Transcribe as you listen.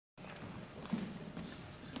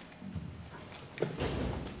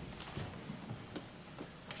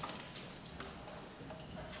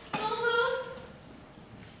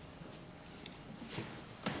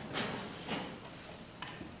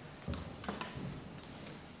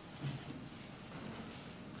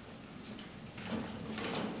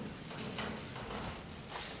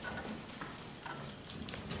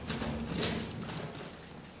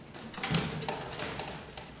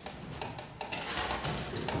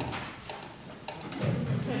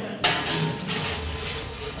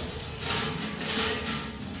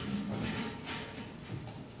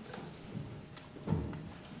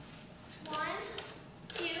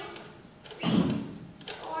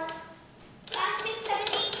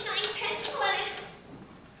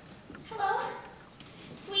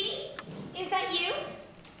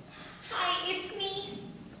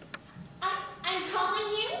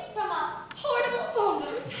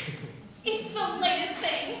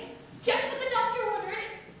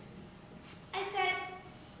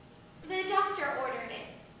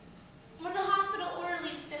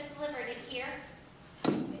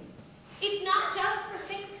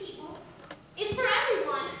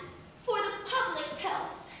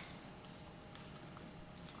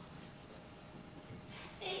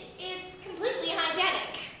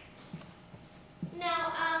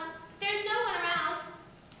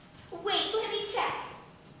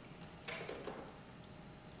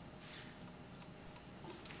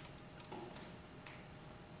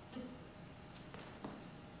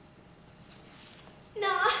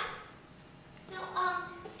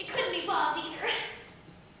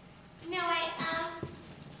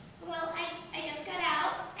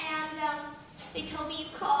They told me you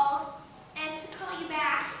called and to call you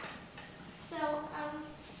back. So,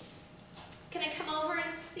 can I come over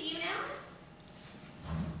and see you now?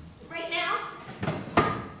 Right now?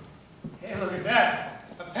 Hey, look at that.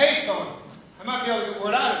 A payphone. I might be able to get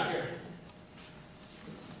word out of here.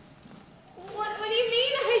 What do you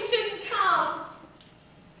mean I shouldn't come?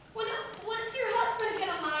 What's your husband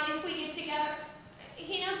gonna mind if we get together?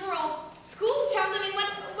 He knows we're all school chums. I mean,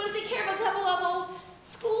 what does he care if a couple of old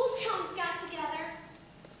school chums got together?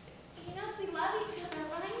 He knows we love each other,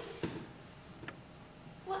 right?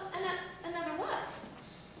 What? Another what?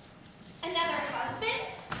 Another husband?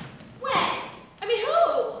 When? I mean,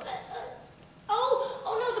 who?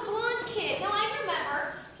 Oh no, the blonde kid. No, I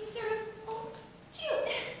remember. He's sort of,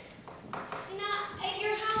 cute. Not at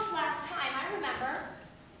your house last time, I remember.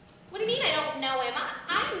 What do you mean I don't know him?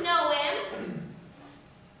 I know him.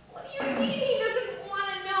 What do you mean he doesn't want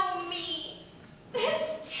to know me?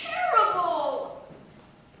 That's terrible.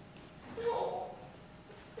 No.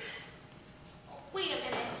 Wait a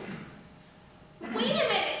minute. Wait a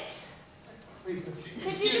minute. Please,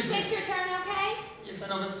 Could you just wait your turn, okay? Yes, I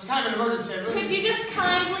know, but it's kind of an emergency. I really... Could you just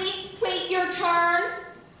kindly wait your turn,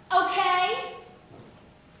 okay?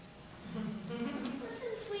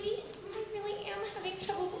 Listen, sweetie, I really am having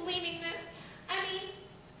trouble believing this. I mean,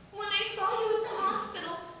 when I saw you at the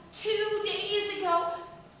hospital 2 days ago,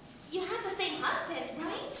 you had the same husband,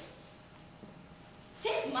 right?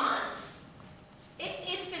 6 months.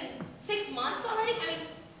 It's been 6 months already. I mean,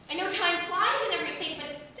 I know time flies and everything,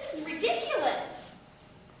 but this is ridiculous.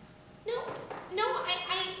 No, I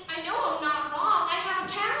know I'm not wrong. I have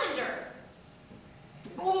a calendar.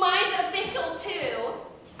 Well, mine's official too.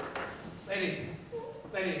 Lady,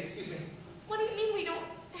 excuse me. What do you mean we don't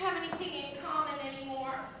have anything in common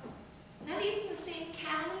anymore? Not even the same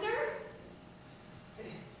calendar?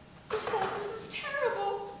 Lady. Oh, this is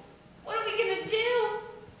terrible. What are we gonna do?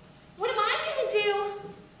 What am I gonna do?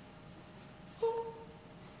 Oh,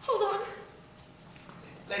 hold on.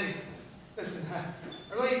 Lady, listen,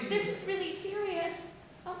 I really... This is really serious.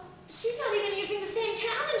 Oh, she's not even using the same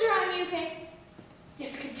calendar I'm using.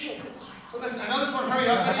 This could take a while. Well, listen, I know this won't hurry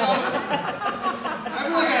up any longer. I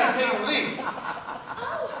really gotta take a leak.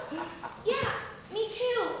 Oh, yeah, me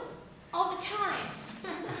too. All the time.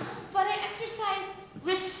 But I exercise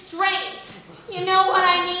restraint. You know what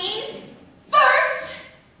I mean? First,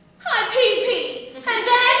 I pee-pee. And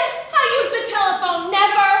then I use the telephone.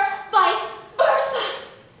 Never vice versa.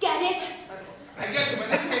 Get it? I get you, but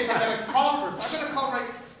in this case, I gotta call for it. I'm gonna call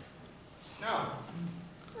right now.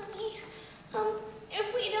 Honey,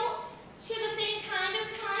 if we don't share the same kind of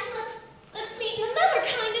time, let's meet in another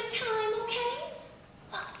kind of time, okay?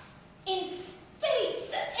 In space,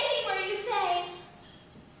 anywhere you say.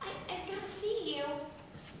 I've got to see you.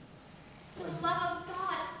 For the love of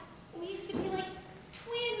God, we used to be like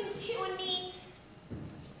twins, you and me.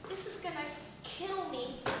 This is gonna kill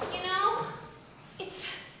me, you know?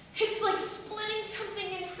 It's like splitting something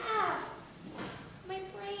in halves. My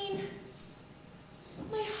brain,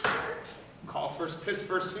 my heart. Call first, piss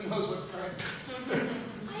first, who knows what's right.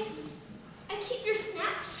 I keep your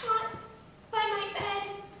snapshot by my bed.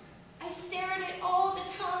 I stare at it all the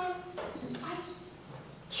time. I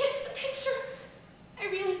kiss the picture. I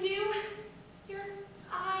really do. Your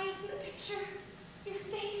eyes in the picture. Your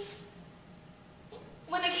face.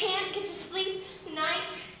 When I can't get to sleep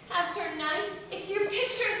night after night, it's your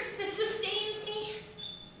picture that sustains me.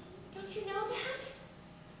 Don't you know that?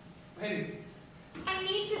 Lady. I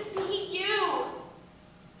need to see you.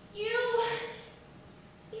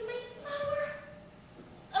 You make flower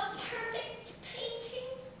a perfect painting.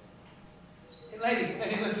 Hey,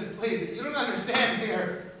 lady, listen, please. You don't understand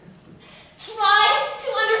here. Try to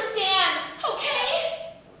understand, okay?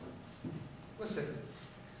 Listen.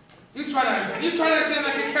 You try to understand. You try to understand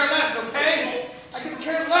I could care less, okay? I could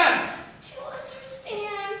care less. To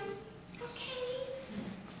understand, okay?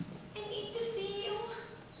 I need to see you.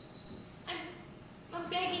 I'm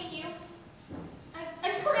begging you.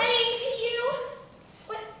 I'm praying to you.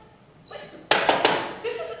 What?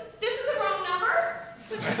 This is the wrong number?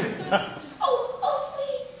 Oh,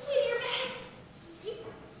 sweetie, you're back.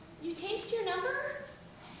 You changed your number?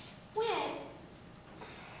 When?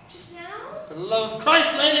 Just now? For the love of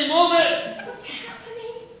Christ, lady, move it! What's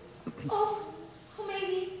happening? Oh,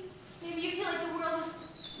 maybe you feel like the world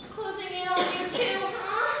is closing in on you too,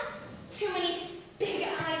 huh? Too many big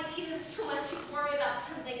ideas, too much to worry about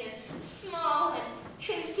something as small and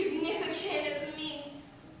insignificant as me.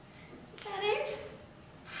 Is that it?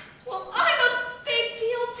 Well, I'm a big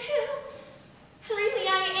deal too. Really, I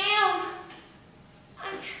am. I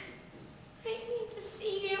need to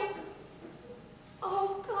see you.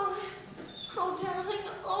 Oh, God. Oh,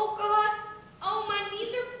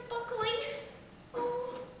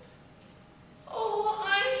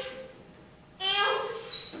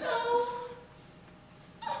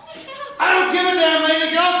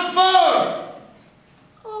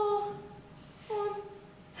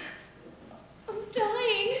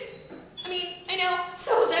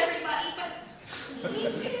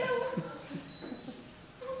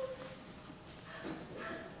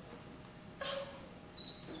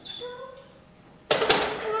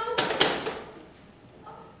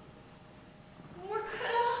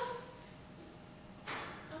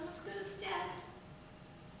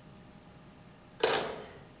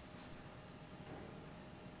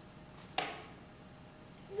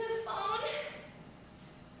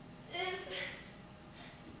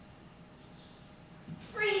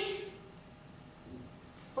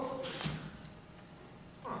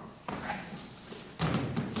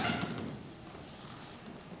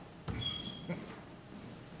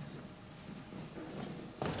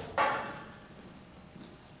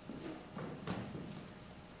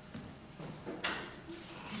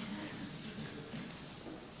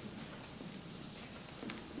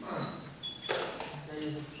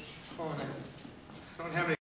 Oh, I don't have any.